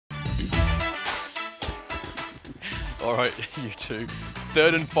All right, you two.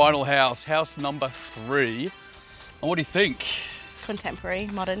 Third and final house, house number 3. And what do you think? Contemporary,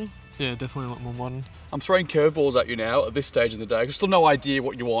 modern. Yeah, definitely a lot more modern. I'm throwing curveballs at you now at this stage in the day. I've still no idea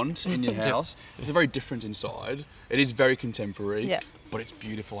what you want in your house. It's very different inside. It is very contemporary, but it's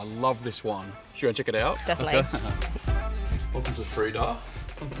beautiful. I love this one. Should we go and check it out? Definitely. Welcome to Frida.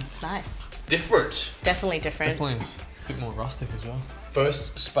 It's nice. It's different. Definitely different. Definitely is a bit more rustic as well.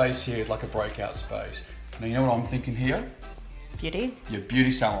 First space here is like a breakout space. Now you know what I'm thinking here? Beauty. Your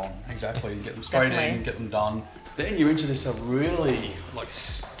beauty salon, exactly. You get them straight in, get them done. Then you're into this really like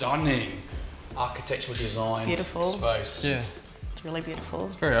stunning architectural design space. Yeah. It's really beautiful.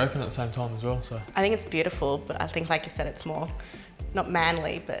 It's very open at the same time as well, so. I think it's beautiful, but I think, like you said, it's more, not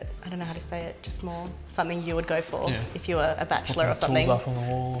manly, but I don't know how to say it, just more something you would go for if you were a bachelor or something. Tools up on the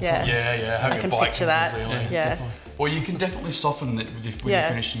wall or something. Yeah, having I can a bike picture that. Yeah. Well, you can definitely soften it with your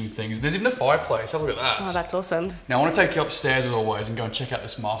finishing things. There's even a fireplace. Have a look at that. Oh, that's awesome. Now, I want to take you upstairs as always and go and check out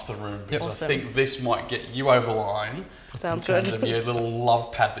this master room because I think this might get you over the line. Sounds in terms of your little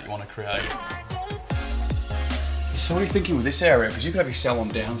love pad that you want to create. So what are you thinking with this area? Because you could have your salon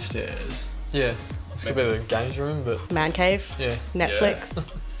downstairs. Yeah, this could be the games room, but... Man cave. Yeah.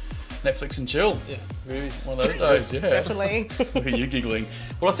 Netflix. Netflix and chill. Yeah, movies. One of those days, yeah. Definitely. Look at you giggling.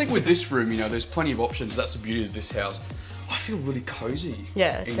 Well, I think with this room, you know, there's plenty of options. That's the beauty of this house. I feel really cozy.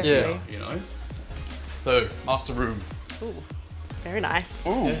 Yeah, in definitely. here, you know? So, master room. Ooh, very nice.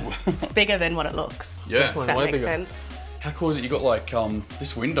 Ooh. Yeah. It's bigger than what it looks. Yeah. If that makes sense. How cool is it? You got like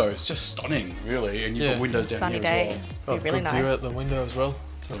this window. It's just stunning, really, and you've got windows down Sunny here day. as well. Be really good nice. view at the window as well.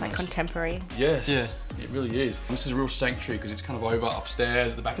 It's like contemporary. Yes. Yeah. It really is. This is a real sanctuary because it's kind of over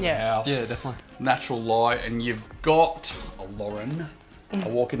upstairs at the back of the house. Yeah, definitely. Natural light, and you've got a Lauren, a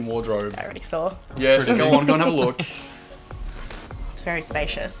walk-in wardrobe. I already saw. Yes. Go on, go and have a look. It's very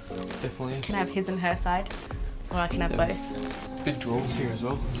spacious. Definitely is. Can I have his and her side, or I can have both. Big drawers here as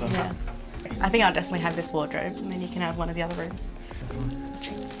well. So. Yeah. I think I'll definitely have this wardrobe, and then you can have one of the other rooms.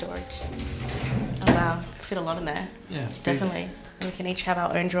 Check the storage. Oh wow, could fit a lot in there. Yeah, it's big. Definitely. And we can each have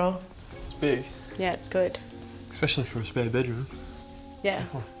our own drawer. It's big. Yeah, it's good. Especially for a spare bedroom. Yeah.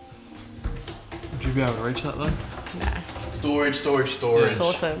 Definitely. Would you be able to reach that though? Nah. Storage, storage, storage. Yeah, it's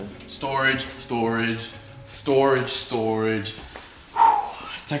awesome. Storage, storage, storage, storage.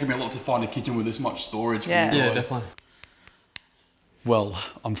 It's taken me a lot to find a kitchen with this much storage. Yeah. For you guys. Yeah, definitely. Well,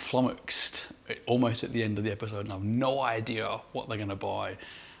 I'm flummoxed almost at the end of the episode and I have no idea what they're going to buy.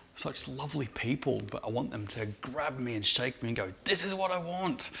 Such lovely people, but I want them to grab me and shake me and go, this is what I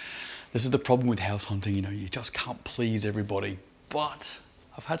want. This is the problem with house hunting, you know, you just can't please everybody. But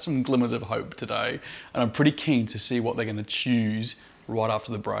I've had some glimmers of hope today and I'm pretty keen to see what they're going to choose right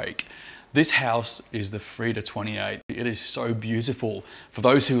after the break. This house is the Frida 28. It is so beautiful. For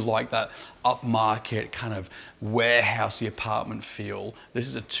those who like that upmarket kind of warehousey apartment feel, this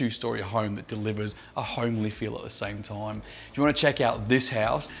is a 2-story home that delivers a homely feel at the same time. If you want to check out this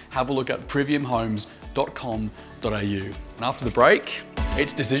house, have a look at priviumhomes.com.au. And after the break,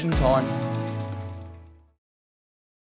 it's decision time.